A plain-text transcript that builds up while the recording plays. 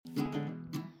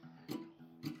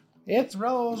It's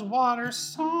Rosewater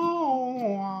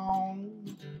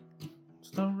Song. It's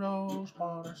the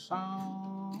Rosewater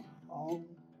Song.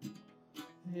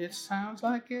 It sounds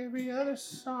like every other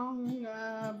song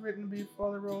I've written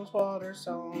before the Rosewater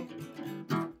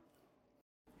Song.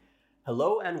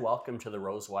 Hello and welcome to the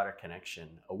Rosewater Connection,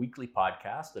 a weekly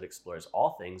podcast that explores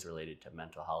all things related to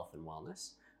mental health and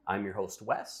wellness. I'm your host,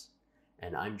 Wes,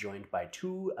 and I'm joined by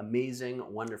two amazing,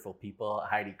 wonderful people,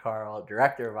 Heidi Carl,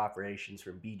 Director of Operations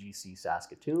from BGC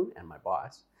Saskatoon, and my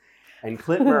boss, and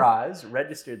Clint Miraz,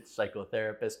 registered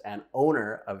psychotherapist and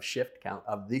owner of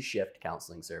the Shift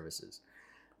Counseling Services.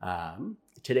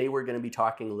 Today we're going to be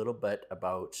talking a little bit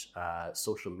about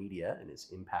social media and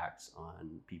its impacts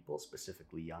on people,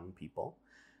 specifically young people.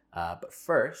 But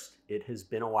first, it has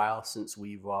been a while since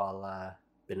we've all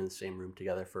been in the same room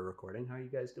together for recording. How are you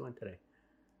guys doing today?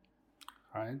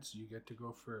 All right, so you get to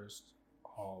go first,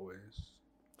 always.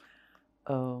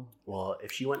 Oh. Well,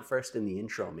 if she went first in the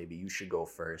intro, maybe you should go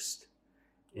first.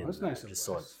 That's nice of just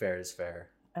so Wes. it's fair is fair.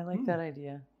 I like that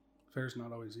idea. Fair's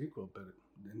not always equal, but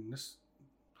in this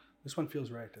one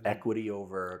feels right. doesn't it? Equity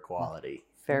over equality.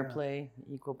 Fair Yeah. play,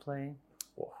 equal play.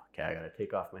 Oh, okay, I got to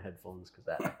take off my headphones because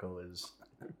that echo is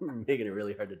making it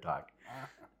really hard to talk.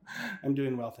 I'm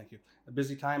doing well, thank you. A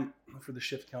busy time for the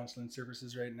Shift Counseling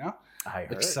Services right now. I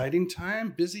heard. Exciting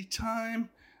time, busy time.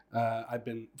 I've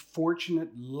been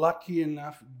fortunate, lucky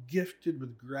enough, gifted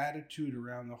with gratitude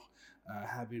around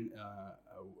having a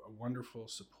wonderful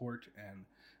support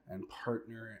and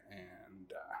partner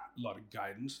and a lot of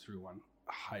guidance through one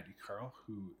Heidi Carl,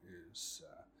 who is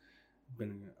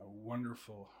been a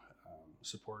wonderful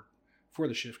support for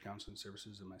the Shift Counseling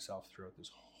Services and myself throughout this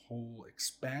whole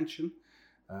expansion,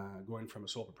 going from a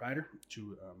sole proprietor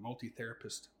to a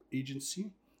multi-therapist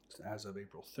agency as of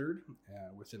April 3rd,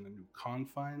 within the new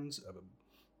confines of a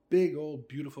big old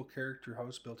beautiful character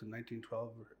house built in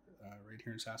 1912 right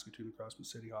here in Saskatoon across from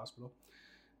City Hospital.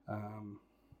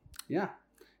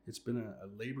 It's been a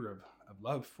labor of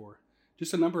love for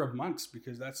just a number of months,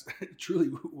 because that's truly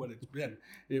what it's been.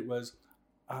 It was,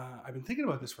 I've been thinking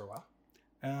about this for a while.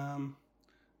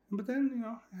 But then,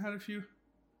 I had a few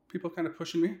people kind of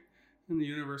pushing me, and the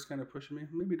universe kind of pushing me.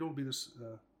 Maybe don't be this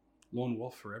lone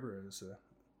wolf forever as a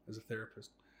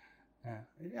therapist.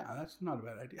 That's not a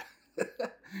bad idea.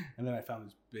 And then I found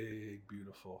this big,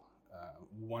 beautiful,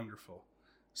 wonderful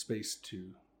space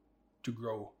to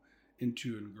grow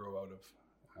into and grow out of.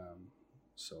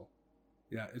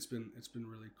 It's been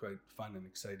really quite fun and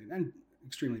exciting and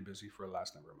extremely busy for the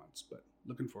last number of months, but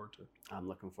looking forward to it. I'm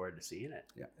looking forward to seeing it.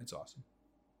 Yeah, it's awesome.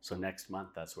 So next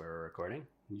month, that's where we're recording?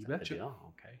 You Is that the betcha. deal?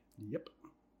 Okay. Yep.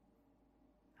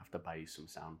 Have to buy you some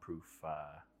soundproofing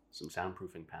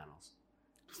panels.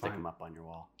 Stick them up on your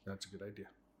wall. That's a good idea.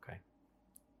 Okay.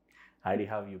 Heidi,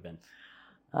 how have you been?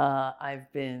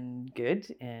 I've been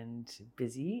good and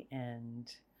busy,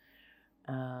 and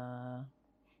I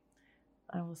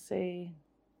will say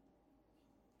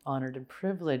honored and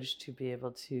privileged to be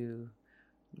able to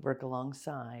work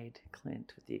alongside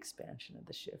Clint with the expansion of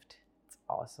the Shift. It's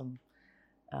awesome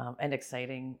and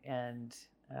exciting, and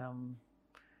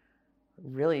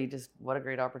really just what a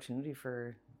great opportunity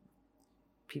for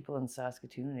people in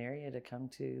Saskatoon area to come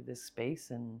to this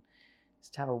space and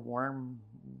just have a warm,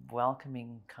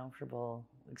 welcoming, comfortable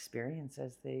experience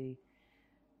as they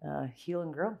heal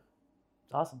and grow.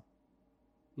 It's awesome.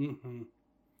 Mm-hmm.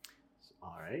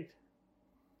 All right.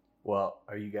 Well,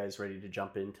 are you guys ready to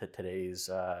jump into today's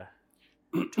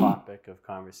topic of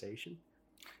conversation?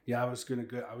 Yeah, I was gonna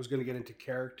get into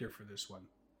character for this one.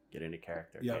 Get into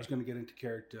character. Yeah, I okay. was gonna get into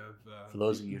character of. For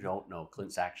those of you who don't know,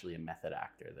 Clint's actually a method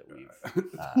actor that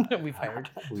We've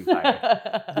hired. We've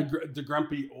hired. the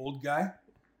grumpy old guy,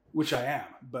 which I am,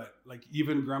 but like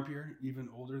even grumpier, even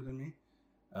older than me.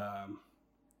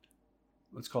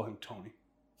 Let's call him Tony.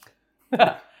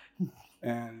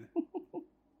 And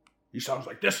he sounds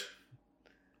like this.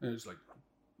 And it's like,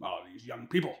 oh, these young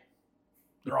people,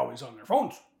 they're always on their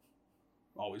phones,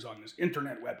 always on this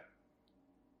internet web.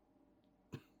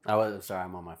 Sorry,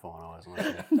 I'm on my phone. I wasn't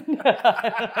listening.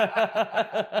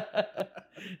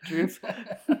 Truth.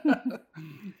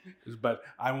 But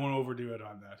I won't overdo it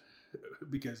on that,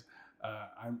 because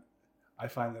I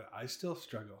find that I still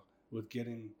struggle with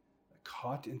getting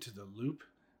caught into the loop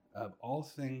of all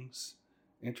things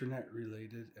internet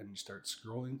related, and you start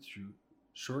scrolling through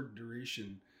short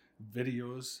duration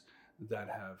videos that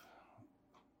have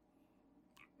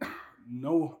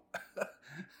no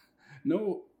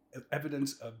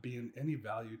evidence of being any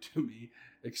value to me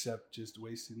except just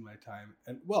wasting my time.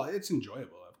 And well, it's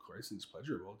enjoyable, of course, and it's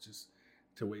pleasurable just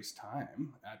to waste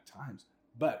time at times,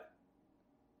 but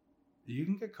you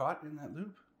can get caught in that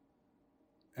loop.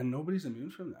 And nobody's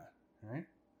immune from that, right?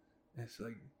 It's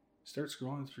like, start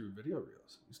scrolling through video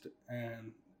reels,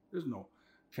 and there's no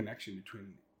connection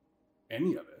between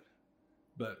any of it.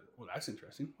 But, well, that's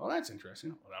interesting. Well, that's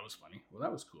interesting. Well, that was funny. Well,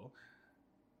 that was cool.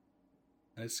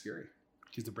 And it's scary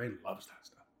because the brain loves that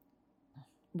stuff.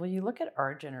 Well, you look at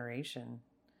our generation,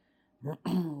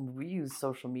 we use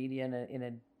social media in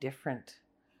a different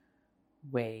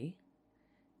way,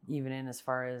 even in as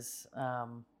far as, at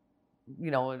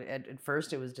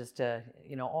first it was just I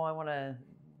want to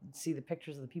see the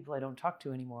pictures of the people I don't talk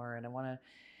to anymore, and I want to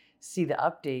see the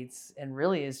updates, and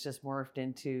really it's just morphed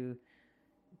into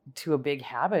a big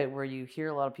habit where you hear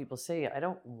a lot of people say, I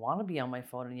don't want to be on my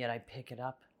phone, and yet I pick it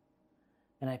up.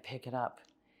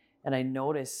 And I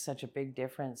notice such a big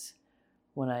difference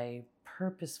when I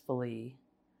purposefully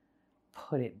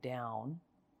put it down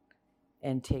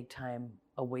and take time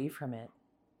away from it.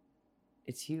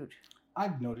 It's huge.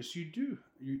 I've noticed you do.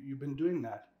 You've been doing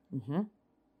that. Mm-hmm.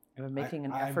 I've been making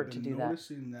an effort to do that. I've been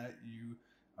noticing that you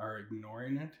are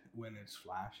ignoring it when it's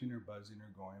flashing or buzzing or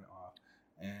going off,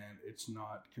 and it's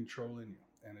not controlling you,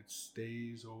 and it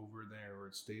stays over there, or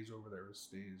it stays over there, or it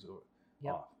stays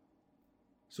off.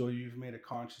 So you've made a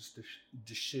conscious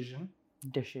decision.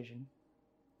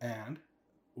 And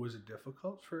was it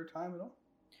difficult for a time at all?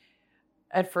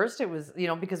 At first it was,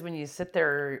 because when you sit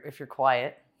there, if you're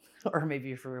quiet, or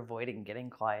maybe if you're avoiding getting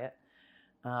quiet,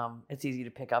 it's easy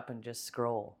to pick up and just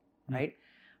scroll, right?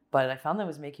 But I found that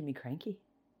was making me cranky.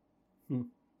 And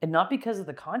not because of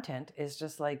the content. It's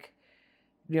just like,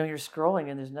 you're scrolling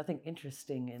and there's nothing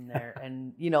interesting in there.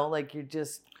 And, like you're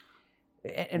just...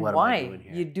 And what why? Am I doing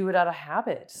here? You do it out of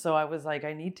habit. So I was like,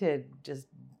 I need to just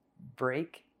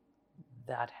break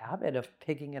that habit of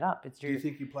picking it up. Do you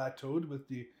think you plateaued with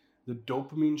the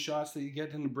dopamine shots that you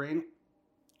get in the brain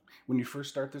when you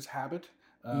first start this habit?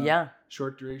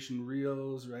 Short duration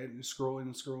reels, right? And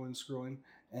scrolling.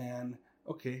 And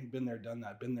okay, been there, done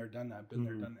that, been there, done that, been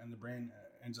there, done. And the brain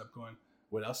ends up going,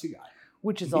 what else you got?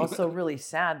 Which is also really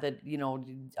sad that,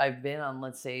 I've been on,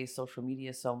 let's say, social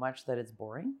media so much that it's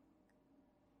boring.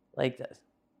 Like that,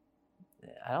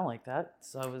 I don't like that.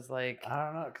 So I was like, I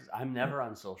don't know, because I'm never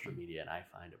on social media and I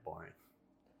find it boring.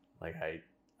 Like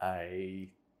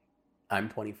I'm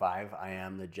 25. I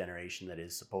am the generation that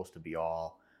is supposed to be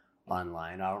all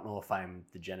online. I don't know if I'm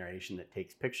the generation that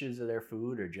takes pictures of their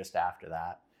food or just after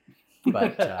that.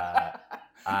 But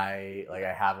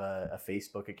I have a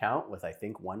Facebook account with, I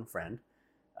think, one friend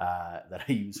that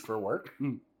I use for work.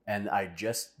 And I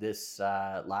just this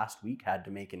last week had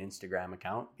to make an Instagram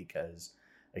account because,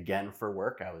 again, for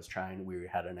work, we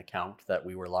had an account that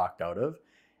we were locked out of,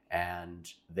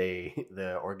 and the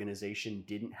organization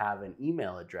didn't have an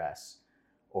email address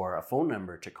or a phone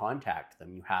number to contact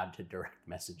them. You had to direct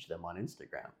message them on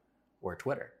Instagram or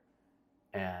Twitter.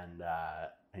 And I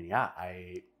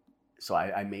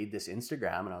made this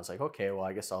Instagram, and I was like, okay, well,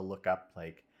 I guess I'll look up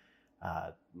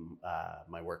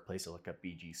my workplace. I'll look up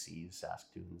BGC's,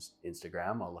 Saskatoon's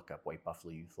Instagram. I'll look up White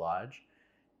Buffalo Youth Lodge.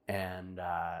 And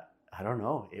I don't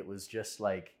know, it was just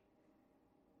like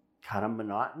kind of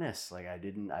monotonous. Like I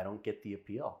don't get the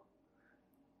appeal.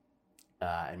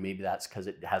 And maybe that's because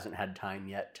it hasn't had time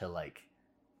yet to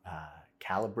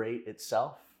calibrate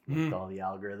itself. All the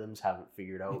algorithms haven't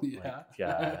figured out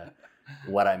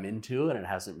what I'm into, and it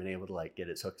hasn't been able to get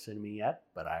its hooks in me yet.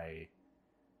 But I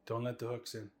don't let the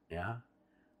hooks in. Yeah.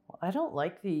 Well, I don't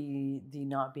like the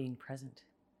not being present.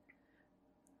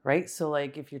 Right? So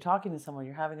if you're talking to someone,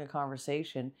 you're having a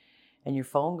conversation and your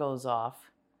phone goes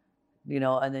off,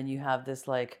 and then you have this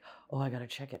oh, I got to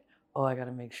check it. Oh, I got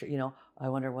to make sure, I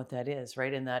wonder what that is,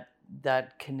 right? And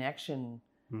that connection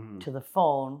to the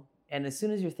phone. And as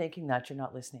soon as you're thinking that, you're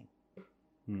not listening.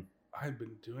 I've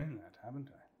been doing that, haven't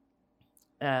I?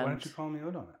 And why don't you call me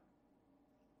out on it?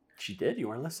 She did. You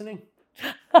weren't listening.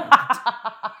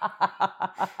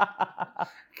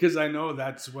 Because I know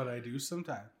that's what I do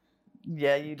sometimes.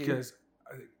 Yeah, you do. Because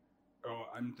I think,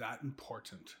 I'm that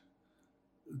important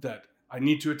that I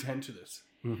need to attend to this.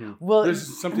 Mm-hmm. Well, this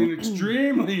is something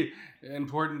extremely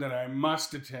important that I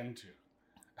must attend to.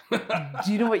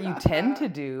 Do you know what you tend to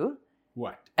do?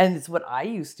 What? And it's what I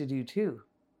used to do too.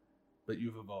 But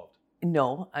you've evolved.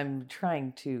 No, I'm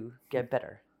trying to get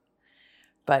better.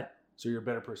 But so you're a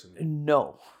better person.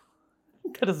 No.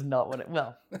 That is not what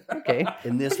well, okay.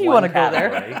 In this if you want to go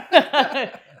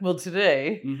there. Well,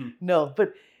 today, no.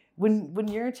 But when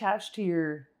you're attached to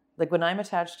your, when I'm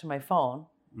attached to my phone,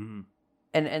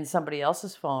 and somebody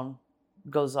else's phone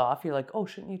goes off, you're like, oh,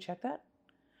 shouldn't you check that?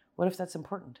 What if that's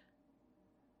important?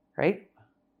 Right?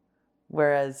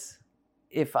 Whereas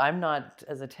if I'm not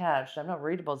as attached, I'm not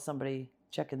worried about somebody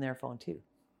checking their phone too.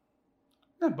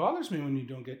 That bothers me when you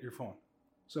don't get your phone.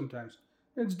 Sometimes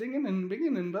it's dinging and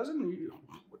binging and buzzing.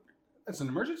 It's an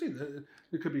emergency.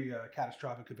 There could be a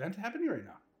catastrophic event happening right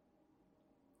now.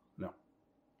 No.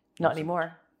 Not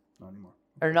anymore. Not anymore.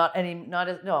 Or not any, not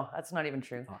as, no, that's not even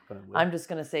true. Not gonna I'm just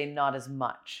going to say not as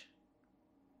much.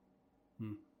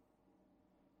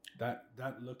 That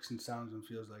looks and sounds and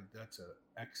feels like that's an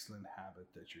excellent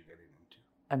habit that you're getting into.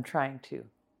 I'm trying to.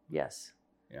 Yes.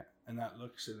 Yeah, and that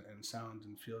looks and sounds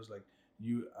and feels like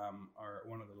you are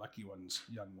one of the lucky ones,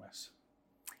 young Wes.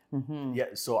 Mm-hmm.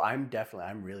 Yeah, so I'm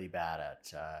really bad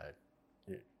at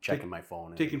checking my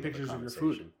phone, and taking pictures of your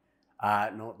food.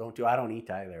 No, I don't eat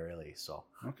either, really. So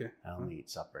okay, I only eat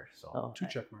supper. So 2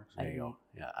 check marks. There you go.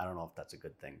 Yeah, I don't know if that's a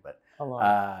good thing, but a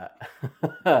lot.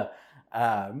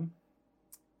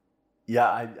 Yeah,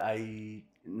 I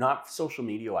not social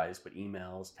media wise, but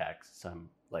emails, texts.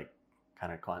 I'm like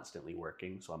kind of constantly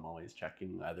working, so I'm always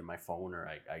checking either my phone or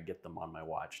I get them on my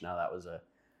watch. Now that was a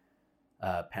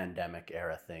pandemic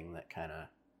era thing that kind of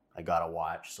I got a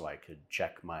watch so I could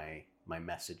check my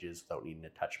messages without needing to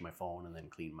touch my phone, and then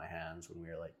clean my hands when we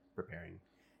were like preparing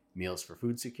meals for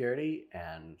food security.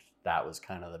 And that was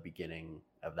kind of the beginning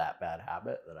of that bad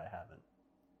habit that I haven't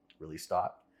really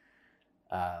stopped.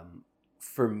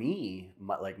 For me,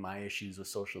 my issues with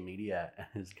social media, and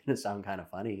it's going to sound kind of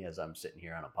funny as I'm sitting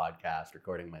here on a podcast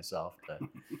recording myself to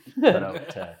put out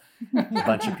to a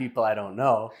bunch of people I don't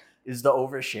know, is the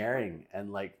oversharing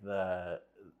and like the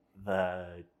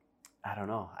I don't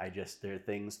know. There are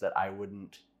things that I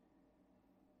wouldn't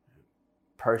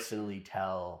personally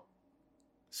tell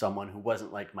someone who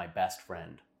wasn't like my best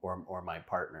friend or my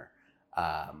partner.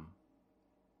 That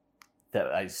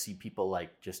I see people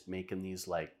like just making these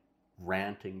like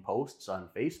ranting posts on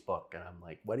Facebook, and I'm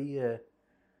like,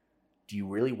 do you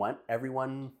really want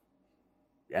everyone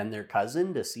and their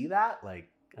cousin to see that?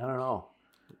 Like, I don't know.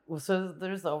 Well, so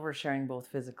there's the oversharing both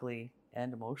physically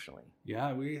and emotionally.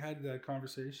 Yeah, we had that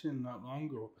conversation not long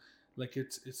ago. Like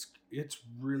it's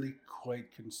really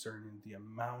quite concerning, the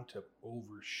amount of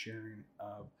oversharing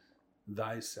of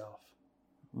thyself.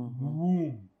 Mm-hmm.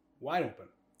 Boom, wide open.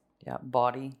 Yeah,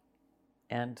 body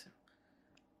and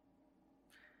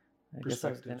I guess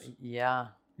yeah.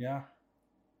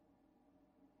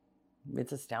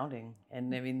 It's astounding.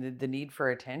 And I mean the need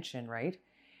for attention, right?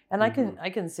 And I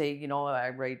can say, I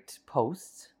write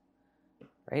posts,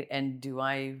 right? And do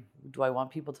I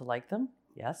want people to like them?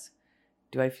 Yes.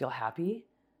 Do I feel happy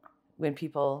when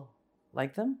people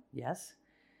like them? Yes.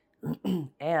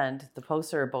 And the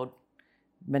posts are about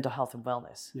mental health and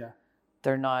wellness. Yeah.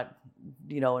 They're not,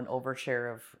 an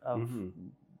overshare of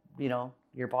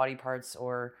your body parts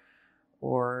or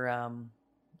your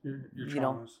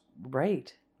traumas.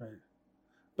 Right.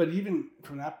 But even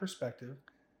from that perspective,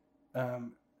 I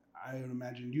would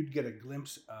imagine you'd get a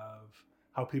glimpse of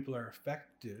how people are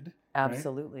affected.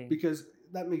 Absolutely. Right? Because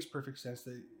that makes perfect sense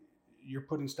that you're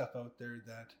putting stuff out there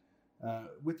that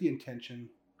with the intention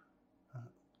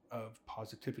of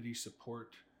positivity,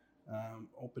 support,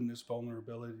 openness,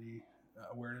 vulnerability,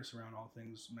 awareness around all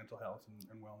things mental health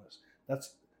and wellness.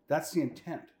 That's the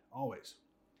intent always.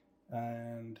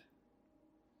 And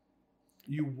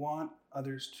you want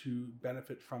others to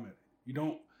benefit from it. You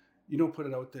don't put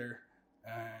it out there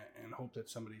and hope that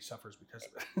somebody suffers because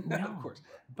of it. No. Of course.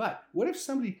 But what if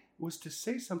somebody was to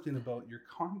say something about your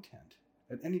content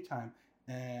at any time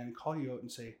and call you out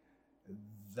and say,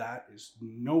 that is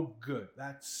no good,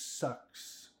 that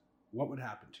sucks? What would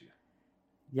happen to you?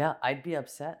 Yeah, I'd be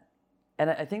upset. And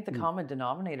I think the common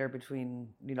denominator between,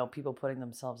 people putting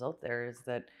themselves out there is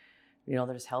that,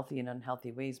 there's healthy and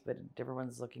unhealthy ways, but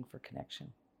everyone's looking for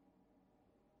connection.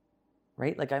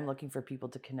 Right? Like I'm looking for people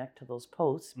to connect to those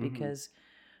posts because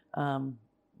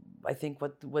I think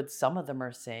what some of them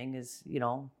are saying is,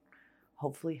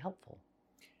 hopefully helpful.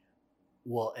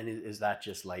 Well, and is that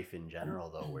just life in general,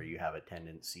 though, where you have a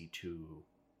tendency to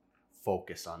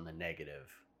focus on the negative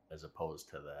as opposed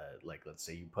to let's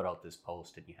say you put out this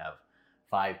post and you have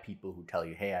 5 people who tell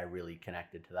you, hey, I really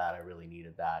connected to that. I really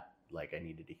needed that. Like, I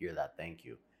needed to hear that. Thank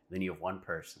you. Then you have one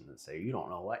person that say, you don't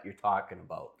know what you're talking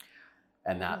about.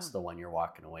 And that's the one you're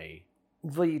walking away.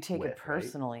 Well, you take it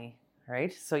personally,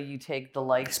 right? So you take the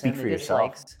likes and the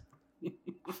dislikes.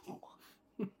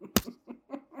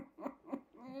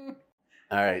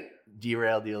 All right.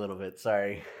 Derailed you a little bit.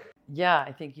 Sorry. Yeah,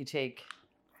 I think you take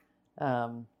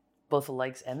both the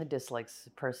likes and the dislikes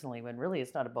personally when really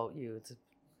it's not about you.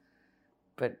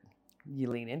 But you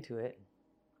lean into it.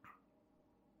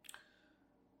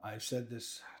 I've said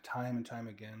this time and time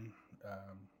again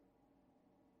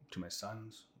to my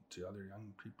sons, to other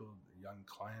young people, young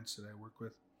clients that I work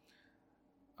with.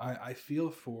 I feel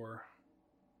for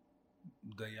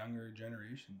the younger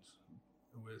generations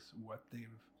with what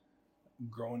they've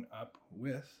grown up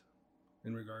with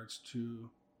in regards to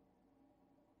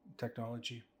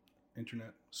technology,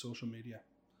 internet, social media,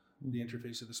 the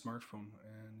interface of the smartphone,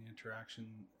 and the interaction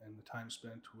and the time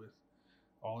spent with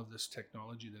all of this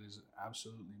technology that is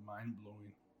absolutely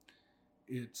mind-blowing.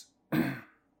 It's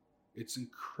it's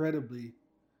incredibly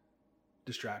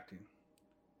distracting.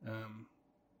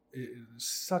 It is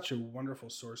such a wonderful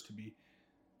source to be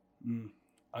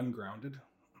ungrounded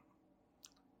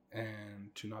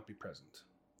and to not be present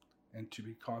and to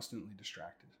be constantly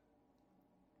distracted.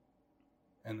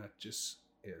 And that just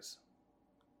is.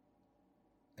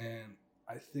 And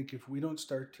I think if we don't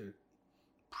start to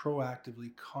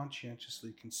proactively,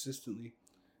 conscientiously, consistently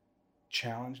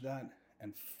challenge that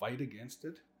and fight against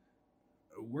it,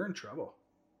 we're in trouble.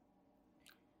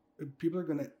 People are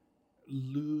going to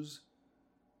lose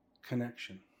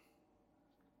connection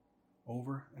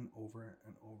over and over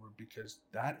and over because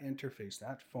that interface,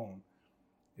 that phone,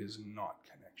 is not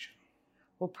connection.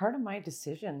 Well, part of my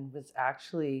decision was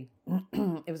actually,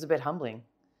 it was a bit humbling,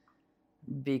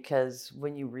 because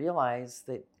when you realize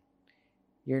that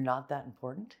you're not that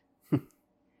important,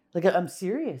 like, I'm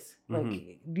serious.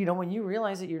 Like, you know, when you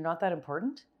realize that you're not that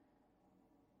important,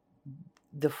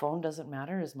 the phone doesn't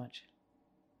matter as much.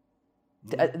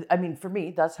 I mean, for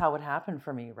me, that's how it happened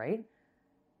for me, right?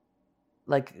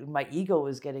 Like, my ego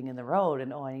was getting in the road,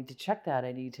 and, I need to check that.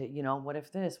 I need to, what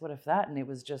if this, what if that? And it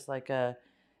was just like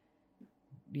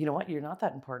you know what? You're not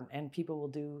that important, and people will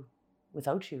do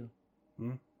without you.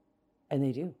 And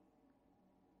they do.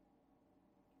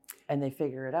 And they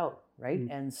figure it out, right?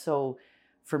 And so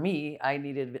for me, I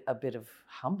needed a bit of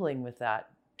humbling with that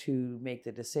to make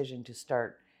the decision to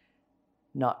start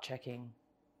not checking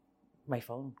my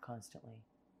phone constantly,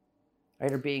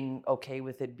 right? Or being okay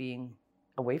with it being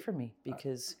away from me,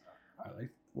 because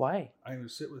why? I'm going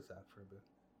to sit with that for a bit.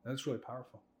 That's really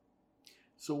powerful.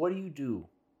 So what do you do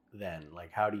then?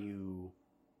 Like, how do you...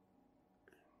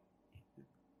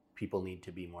 People need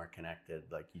to be more connected.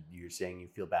 Like, you're saying you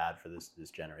feel bad for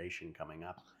this generation coming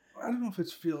up. I don't know if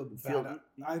it's feel bad.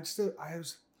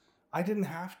 I didn't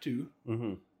have to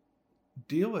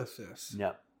deal with this.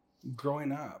 Yep.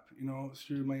 Growing up,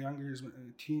 through my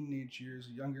teenage years,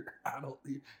 younger adult,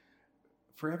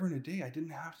 forever and a day, I didn't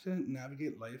have to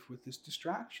navigate life with this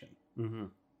distraction.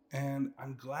 And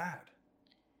I'm glad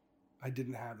I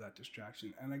didn't have that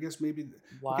distraction. And I guess maybe...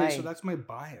 Why? Okay, so that's my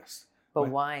bias. But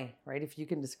why, right? If you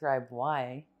can describe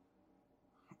why.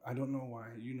 I don't know why.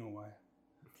 You know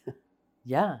why.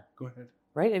 Yeah. Go ahead.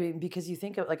 Right? I mean, because you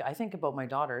think of, like, I think about my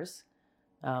daughters,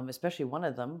 especially one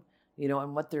of them,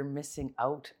 and what they're missing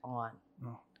out on.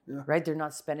 Oh, yeah. Right? They're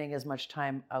not spending as much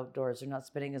time outdoors. They're not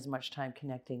spending as much time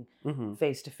connecting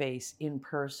face to face, in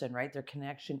person, right? Their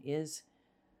connection is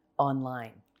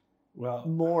online. Well,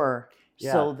 more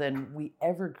so than we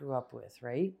ever grew up with,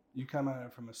 right? You come at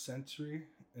it from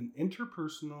an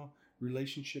interpersonal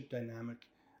relationship dynamic,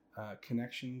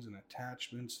 connections and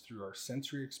attachments through our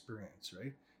sensory experience,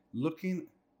 right? Looking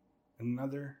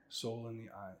another soul in the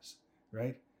eyes,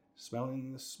 right?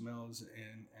 Smelling the smells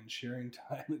and sharing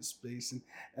time and space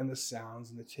and the sounds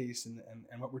and the taste and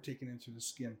what we're taking in through the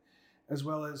skin, as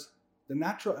well as the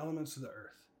natural elements of the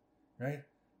earth, right?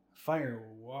 Fire,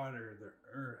 water, the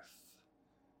earth,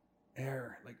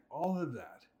 air, like all of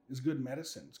that is good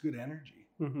medicine. It's good energy.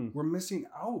 We're missing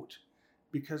out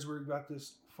because we've got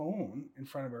this phone in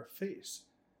front of our face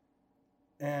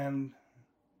and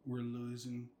we're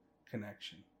losing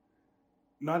connection.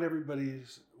 Not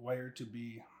everybody's wired to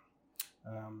be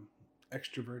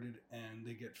extroverted and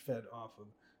they get fed off of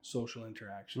social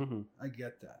interaction. I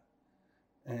get that.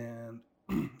 And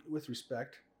with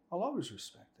respect, I'll always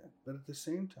respect that. But at the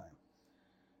same time,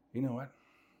 you know what?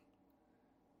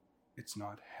 It's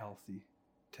not healthy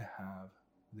to have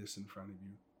this in front of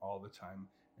you all the time.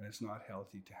 And it's not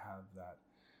healthy to have that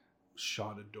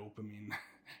shot of dopamine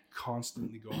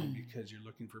constantly going because you're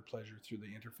looking for pleasure through the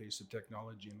interface of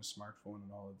technology and a smartphone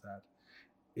and all of that.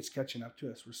 It's catching up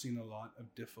to us. We're seeing a lot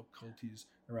of difficulties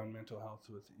around mental health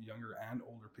with younger and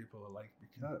older people alike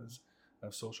because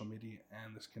of social media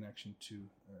and this connection to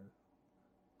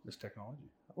this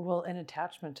technology. Well, an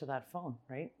attachment to that phone,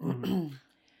 right?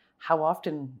 How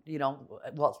often,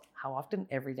 how often?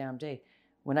 Every damn day.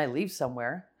 When I leave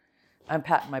somewhere, I'm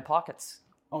patting my pockets.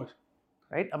 Always.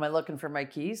 Right? Am I looking for my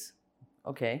keys?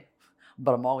 Okay.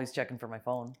 But I'm always checking for my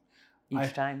phone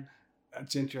each time.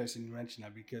 That's interesting you mention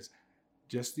that because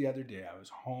just the other day I was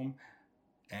home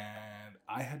and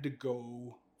I had to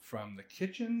go from the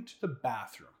kitchen to the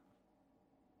bathroom.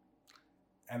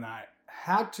 And I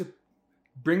had to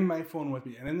bring my phone with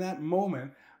me. And in that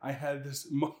moment, I had this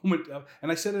moment of,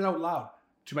 and I said it out loud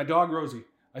to my dog, Rosie.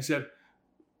 I said,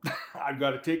 I've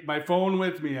got to take my phone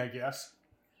with me, I guess.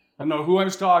 I know who I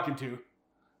was talking to.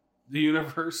 The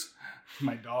universe,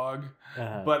 my dog.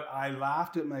 But I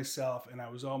laughed at myself, and I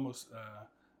was almost,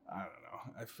 I don't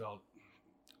know, I felt,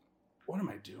 what am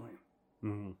I doing?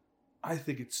 Mm-hmm. I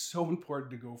think it's so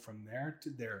important to go from there to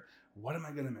there. What am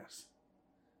I going to miss?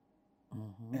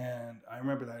 Mm-hmm. And I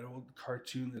remember that old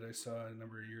cartoon that I saw a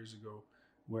number of years ago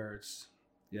where it's,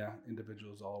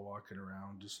 individuals all walking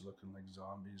around just looking like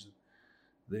zombies. And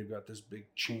they've got this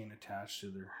big chain attached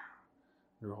to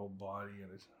their whole body,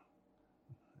 and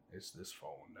it's this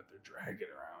phone that they're dragging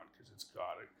around because it's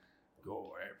got to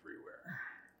go everywhere.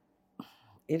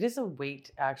 It is a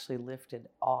weight actually lifted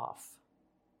off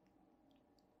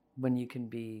when you can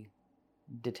be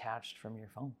detached from your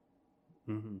phone.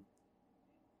 Mm-hmm.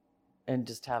 And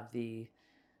just have the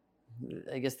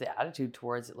attitude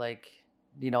towards it, like,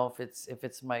 if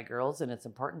it's my girls and it's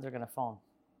important, they're going to phone.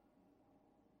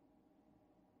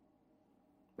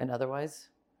 And otherwise,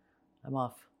 I'm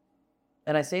off.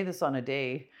 And I say this on a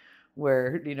day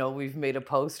where, we've made a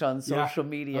post on social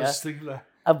media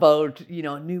about,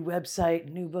 new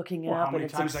website, new booking app. How many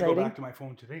and times exciting. I go back to my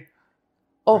phone today?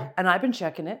 Oh, right? And I've been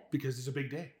checking it. Because it's a big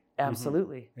day.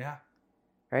 Absolutely. Mm-hmm. Yeah.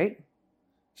 Right?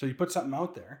 So you put something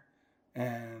out there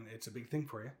and it's a big thing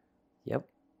for you. Yep.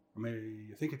 Or maybe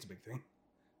you think it's a big thing.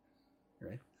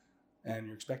 Right? And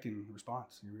you're expecting a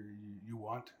response. You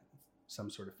want some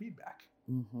sort of feedback.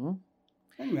 Mm-hmm.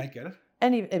 And you might get it.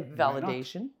 Any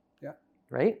validation. Yeah.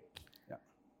 Right? Yeah.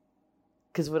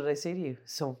 Because what did I say to you?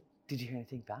 So did you hear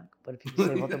anything back? What did people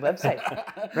say about the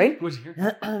website? Right? What'd you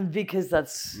hear? Because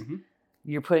that's,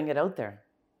 you're putting it out there.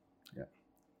 Yeah.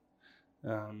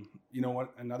 You know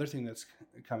what? Another thing that's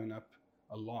coming up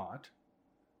a lot,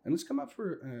 and it's come up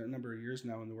for a number of years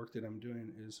now in the work that I'm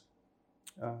doing, is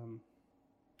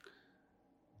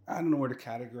I don't know where to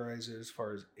categorize it as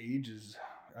far as ages.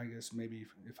 I guess maybe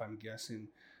if I'm guessing,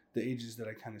 the ages that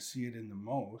I kind of see it in the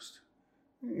most,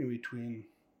 in between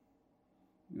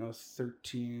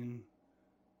 13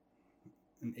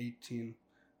 and 18,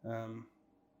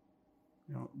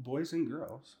 boys and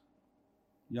girls,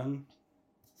 young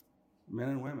men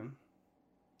and women,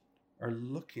 are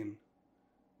looking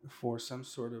for some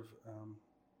sort of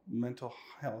mental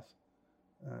health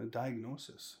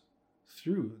diagnosis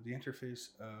through the interface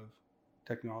of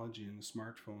technology and the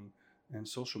smartphone and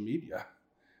social media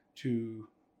to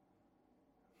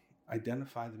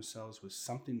identify themselves with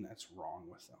something that's wrong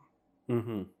with them.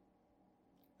 Mm-hmm.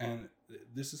 And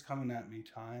this is coming at me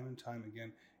time and time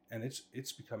again, and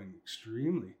it's becoming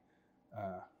extremely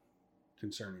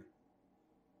concerning,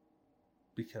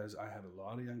 because I have a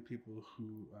lot of young people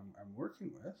who I'm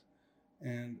working with,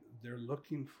 and they're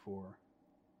looking for,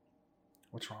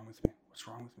 what's wrong with me? What's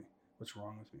wrong with me? What's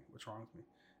wrong with me? What's wrong with me?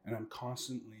 And I'm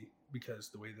constantly, because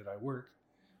the way that I work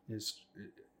is,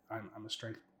 I'm a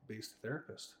strength-based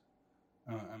therapist.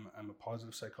 I'm a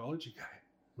positive psychology guy.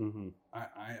 Mm-hmm.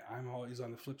 I'm always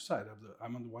on the flip side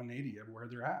I'm on the 180 of where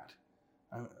they're at.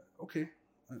 Okay,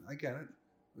 I get it.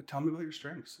 But tell me about your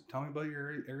strengths. Tell me about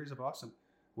your areas of awesome.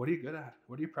 What are you good at?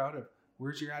 What are you proud of?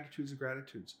 Where's your attitudes and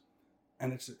gratitudes?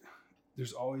 And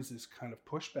there's always this kind of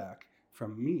pushback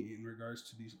from me in regards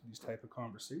to these type of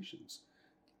conversations.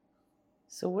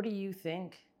 So what do you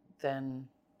think then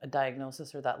a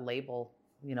diagnosis or that label,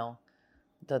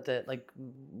 that like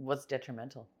what's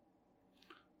detrimental?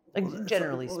 Like, well,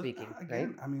 generally speaking,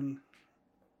 again, right? I mean,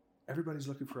 everybody's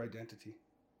looking for identity,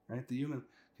 right? The human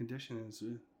condition is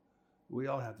we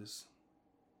all have this,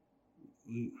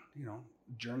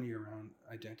 journey around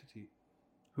identity.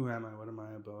 Who am I? What am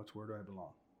I about? Where do I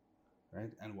belong? Right?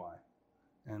 And why?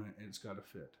 And it's got to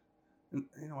fit. And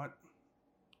you know what?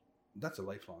 That's a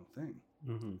lifelong thing.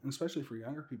 Mm-hmm. And especially for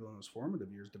younger people in those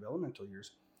formative years, developmental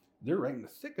years, they're right in the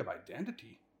thick of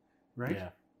identity, right? Yeah.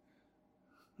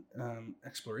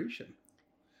 Exploration.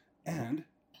 And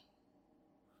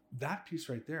that piece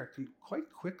right there can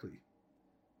quite quickly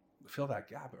fill that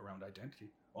gap around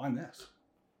identity. Oh, I'm this.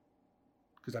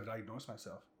 Because I've diagnosed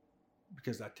myself.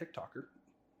 Because that TikToker,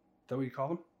 is that what you call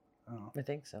them? I don't know. I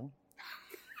think so.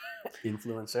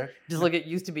 Influencer. Just look, it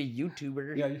used to be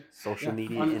YouTuber. Yeah. Social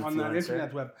media on influencer. that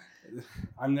internet web.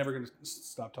 I'm never going to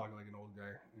stop talking like an old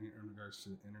guy in regards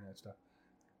to internet stuff.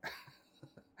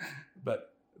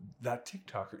 But that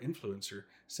TikToker influencer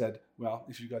said, well,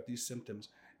 if you got these symptoms,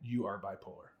 you are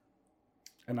bipolar.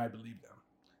 And I believe them.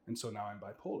 And so now I'm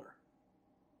bipolar.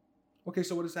 Okay,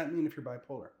 so what does that mean if you're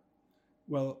bipolar?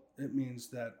 Well, it means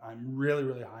that I'm really,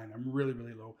 really high and I'm really,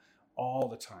 really low all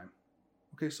the time.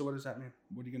 Okay, so what does that mean?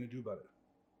 What are you going to do about it?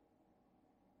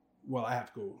 well, I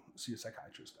have to go see a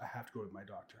psychiatrist. I have to go to my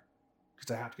doctor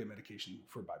because I have to get medication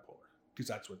for bipolar because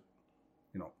that's what,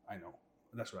 I know.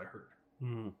 That's what I heard.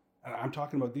 Mm-hmm. And I'm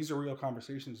talking about, these are real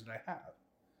conversations that I have.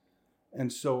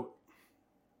 And so,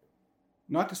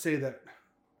 not to say that,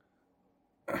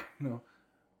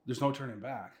 there's no turning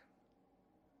back,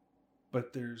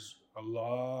 but there's a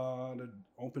lot of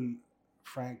open,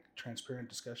 frank, transparent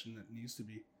discussion that needs to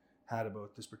be had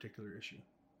about this particular issue.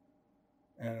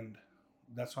 And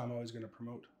that's why I'm always going to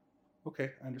promote.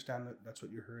 Okay, I understand that that's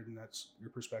what you heard and that's your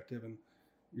perspective and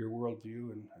your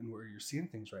worldview and where you're seeing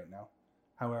things right now.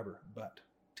 However, but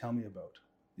tell me about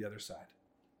the other side,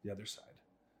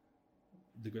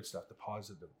 the good stuff, the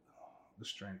positive, the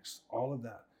strengths, all of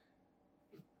that.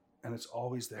 And it's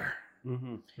always there,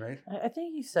 right? I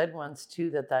think you said once too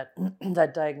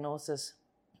that diagnosis,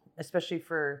 especially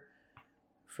for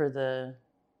the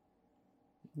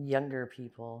younger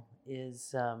people,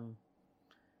 is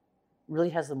really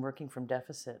has them working from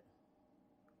deficit.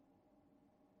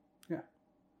 Yeah,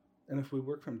 and if we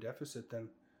work from deficit, then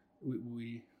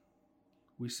we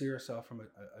see ourselves from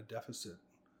a deficit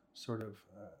sort of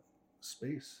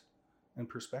space and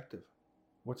perspective.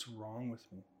 What's wrong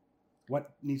with me?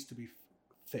 What needs to be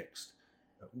fixed?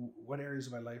 What areas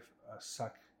of my life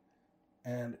suck?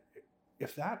 And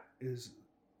if that is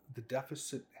the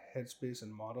deficit headspace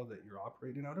and model that you're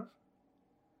operating out of,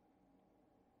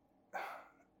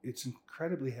 it's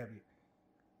incredibly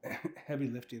heavy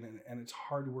lifting, and it's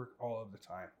hard work all of the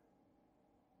time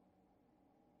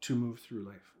to move through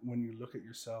life when you look at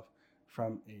yourself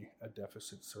from a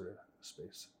deficit sort of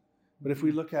space. But if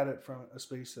we look at it from a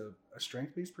space of a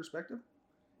strength-based perspective,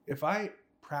 if I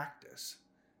practice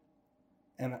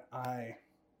and I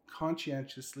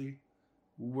conscientiously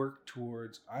work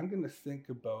towards, I'm going to think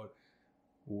about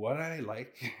what I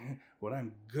like, what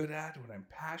I'm good at, what I'm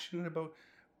passionate about,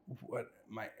 what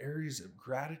my areas of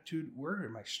gratitude, where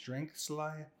my strengths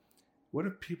lie, what do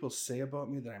people say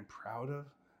about me that I'm proud of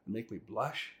and make me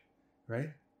blush, right?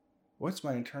 What's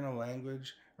my internal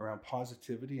language around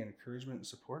positivity and encouragement and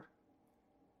support?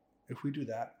 If we do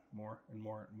that more and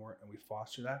more and more, and we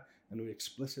foster that, and we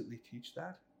explicitly teach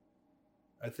that,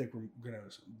 I think we're going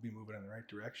to be moving in the right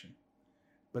direction.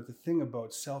 But the thing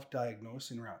about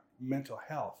self-diagnosing around mental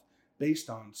health based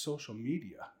on social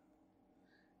media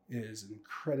is an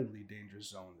incredibly dangerous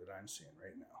zone that I'm seeing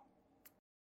right now.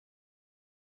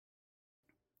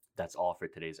 That's all for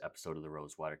today's episode of the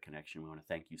Rosewater Connection. We want to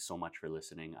thank you so much for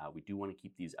listening. We do want to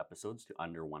keep these episodes to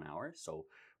under 1 hour, so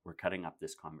we're cutting up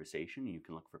this conversation. You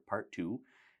can look for part 2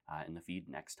 in the feed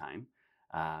next time.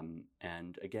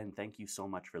 And again, thank you so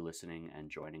much for listening and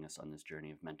joining us on this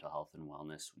journey of mental health and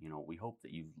wellness. We hope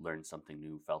that you've learned something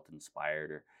new, felt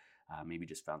inspired, or maybe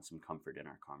just found some comfort in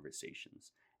our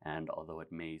conversations. And although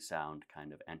it may sound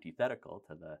kind of antithetical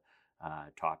to the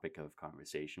topic of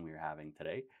conversation we are having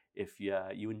today, if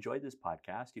you enjoyed this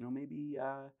podcast, maybe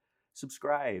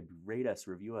subscribe, rate us,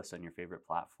 review us on your favorite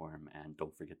platform, and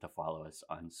don't forget to follow us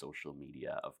on social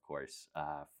media, of course,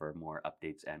 for more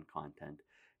updates and content.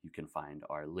 You can find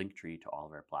our link tree to all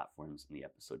of our platforms in the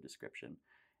episode description.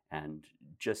 And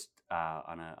just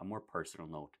on a more personal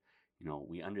note,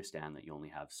 we understand that you only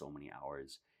have so many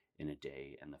hours in a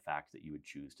day, and the fact that you would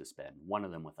choose to spend one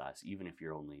of them with us, even if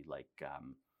you're only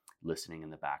listening in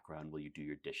the background while you do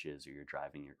your dishes or you're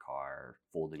driving your car or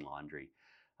folding laundry,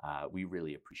 we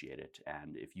really appreciate it.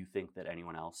 And if you think that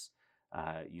anyone else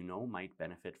might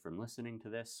benefit from listening to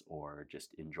this or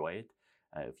just enjoy it,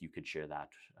 if you could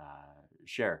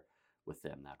share with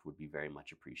them, that would be very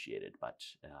much appreciated. But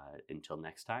until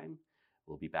next time,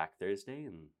 we'll be back Thursday,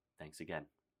 and thanks again.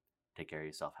 Take care of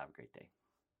yourself. Have a great day.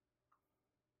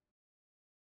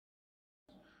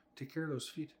 Take care of those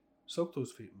feet. Soak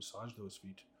those feet. Massage those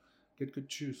feet. Get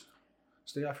good shoes.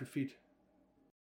 Stay off your feet.